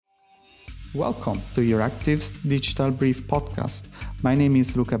Welcome to Euractiv's Digital Brief podcast. My name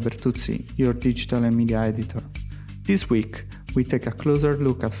is Luca Bertuzzi, your digital and media editor. This week, we take a closer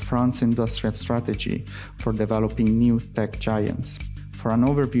look at France's industrial strategy for developing new tech giants. For an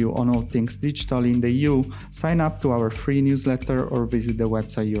overview on all things digital in the EU, sign up to our free newsletter or visit the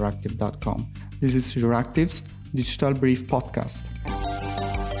website euractiv.com. This is Euractiv's Digital Brief podcast.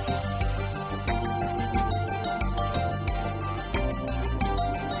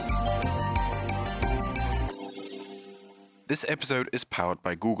 This episode is powered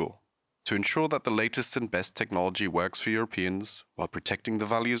by Google. To ensure that the latest and best technology works for Europeans while protecting the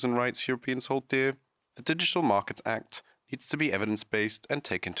values and rights Europeans hold dear, the Digital Markets Act needs to be evidence-based and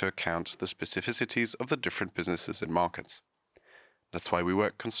take into account the specificities of the different businesses and markets. That's why we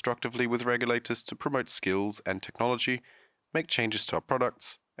work constructively with regulators to promote skills and technology, make changes to our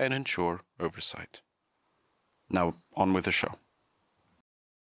products, and ensure oversight. Now, on with the show.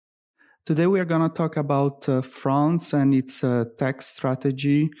 Today we are going to talk about France and its tech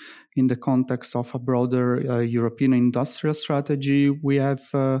strategy in the context of a broader European industrial strategy. We have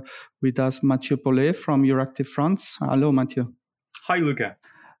with us Mathieu Paulet from Euractiv France. Hello, Mathieu. Hi, Luca.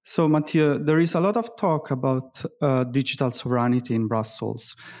 So, Mathieu, there is a lot of talk about digital sovereignty in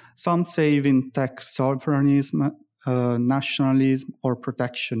Brussels. Some say even tech sovereignty, nationalism, or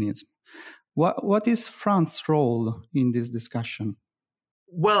protectionism. What is France's role in this discussion?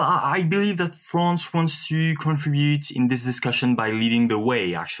 Well, I believe that France wants to contribute in this discussion by leading the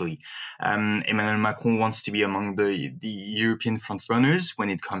way, actually. Emmanuel Macron wants to be among the European frontrunners when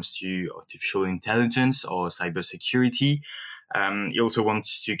it comes to artificial intelligence or cybersecurity. He also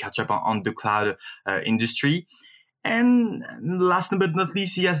wants to catch up on the cloud industry. And last but not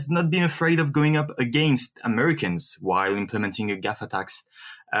least, he has not been afraid of going up against Americans while implementing a GAFA tax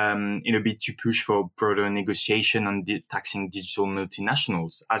in a bid to push for broader negotiation on taxing digital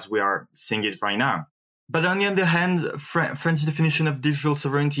multinationals, as we are seeing it right now. But on the other hand, French definition of digital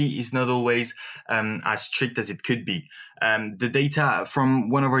sovereignty is not always as strict as it could be. The data from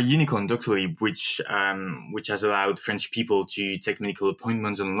one of our unicorn, Doctolib, which has allowed French people to take medical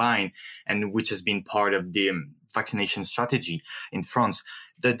appointments online and which has been part of the vaccination strategy in France,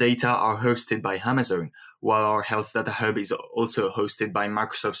 the data are hosted by Amazon, while our health data hub is also hosted by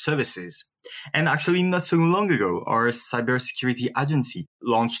Microsoft services. And actually, not so long ago, our cybersecurity agency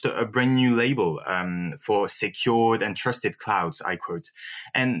launched a brand new label for secured and trusted clouds, I quote.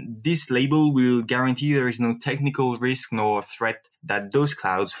 And this label will guarantee there is no technical risk nor threat that those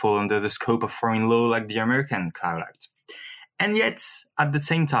clouds fall under the scope of foreign law like the American Cloud Act. And yet, at the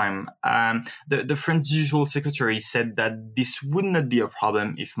same time, the French Digital Secretary said that this would not be a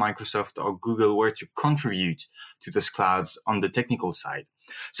problem if Microsoft or Google were to contribute to those clouds on the technical side.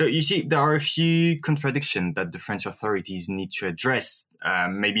 So you see, there are a few contradictions that the French authorities need to address,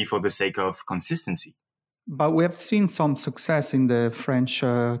 maybe for the sake of consistency. But we have seen some success in the French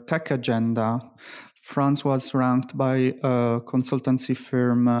tech agenda. France was ranked by consultancy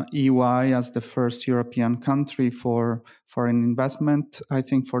firm EY as the first European country for foreign investment, I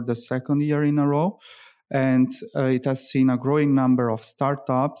think for the second year in a row. And it has seen a growing number of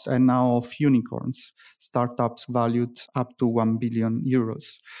startups and now of unicorns, startups valued up to 1 billion euros.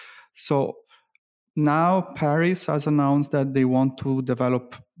 So now Paris has announced that they want to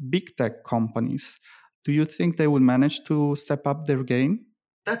develop big tech companies. Do you think they will manage to step up their game?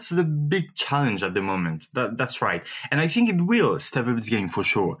 That's the big challenge at the moment. That's right. And I think it will step up its game for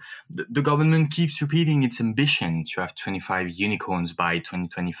sure. The government keeps repeating its ambition to have 25 unicorns by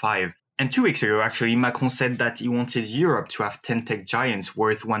 2025. And 2 weeks ago, actually, Macron said that he wanted Europe to have 10 tech giants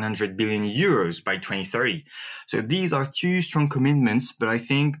worth 100 billion euros by 2030. So these are two strong commitments, but I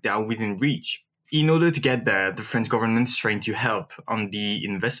think they are within reach. In order to get there, the French government is trying to help on the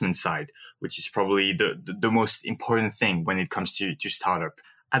investment side, which is probably the most important thing when it comes to startup.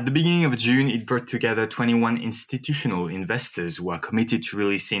 At the beginning of June, it brought together 21 institutional investors who are committed to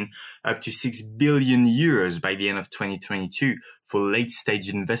releasing up to 6 billion euros by the end of 2022 for late-stage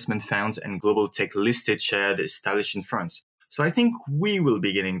investment funds and global tech-listed shares established in France. So I think we will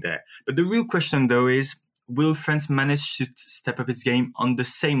be getting there. But the real question, though, is, will France manage to step up its game on the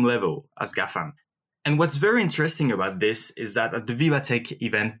same level as GAFAM? And what's very interesting about this is that at the VivaTech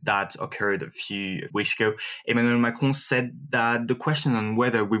event that occurred a few weeks ago, Emmanuel Macron said that the question on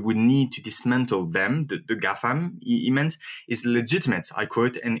whether we would need to dismantle them, the GAFAM, he meant, is legitimate, I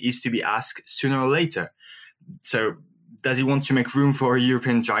quote, and is to be asked sooner or later. So does he want to make room for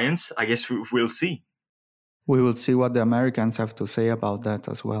European giants? I guess we'll see. We will see what the Americans have to say about that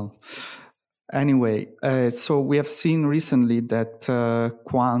as well. Anyway, so we have seen recently that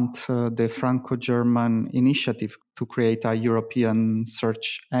Quant, the Franco-German initiative to create a European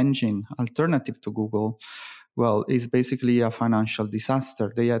search engine alternative to Google, well, is basically a financial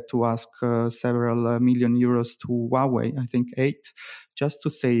disaster. They had to ask several million euros to Huawei, I think 8, just to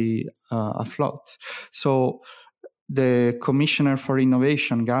stay afloat. So the Commissioner for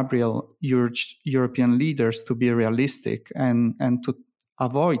Innovation, Gabriel, urged European leaders to be realistic and to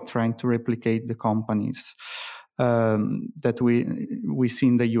avoid trying to replicate the companies that we see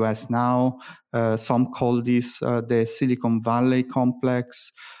in the US now. Some call this the Silicon Valley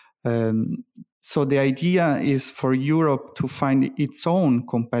complex. So the idea is for Europe to find its own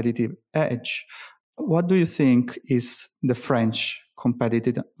competitive edge. What do you think is the French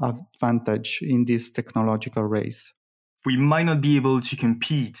competitive advantage in this technological race? We might not be able to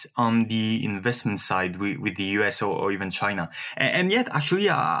compete on the investment side with the US or even China. And yet, actually,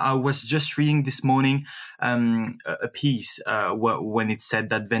 I was just reading this morning a piece when it said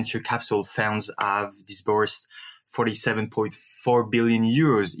that venture capital funds have disbursed 47.4 billion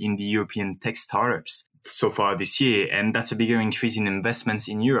euros in the European tech startups so far this year. And that's a bigger increase in investments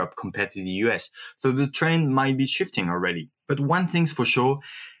in Europe compared to the US. So the trend might be shifting already. But one thing's for sure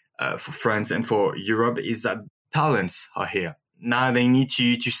for France and for Europe is that talents are here. Now they need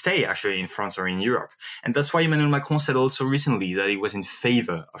to stay actually in France or in Europe. And that's why Emmanuel Macron said also recently that he was in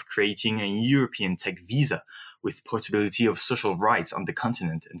favor of creating a European tech visa with portability of social rights on the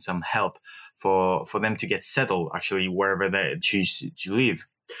continent and some help for them to get settled actually wherever they choose to live.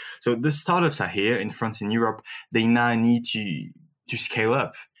 So the startups are here in France and Europe. They now need to scale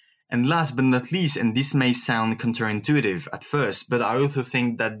up. And last but not least, and this may sound counterintuitive at first, but I also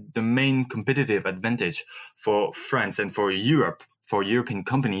think that the main competitive advantage for France and for Europe, for European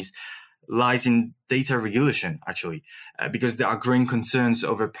companies, lies in data regulation, actually, because there are growing concerns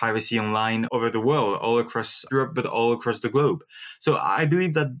over privacy online over the world, all across Europe, but all across the globe. So I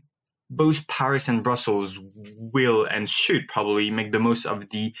believe that both Paris and Brussels will and should probably make the most of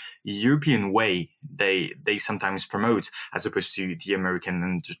the European way they sometimes promote, as opposed to the American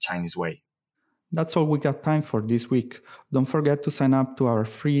and the Chinese way. That's all we got time for this week. Don't forget to sign up to our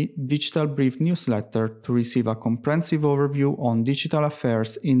free Digital Brief newsletter to receive a comprehensive overview on digital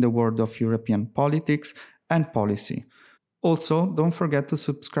affairs in the world of European politics and policy. Also, don't forget to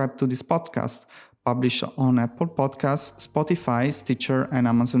subscribe to this podcast, published on Apple Podcasts, Spotify, Stitcher, and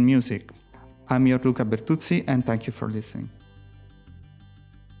Amazon Music. I'm your Luca Bertuzzi, and thank you for listening.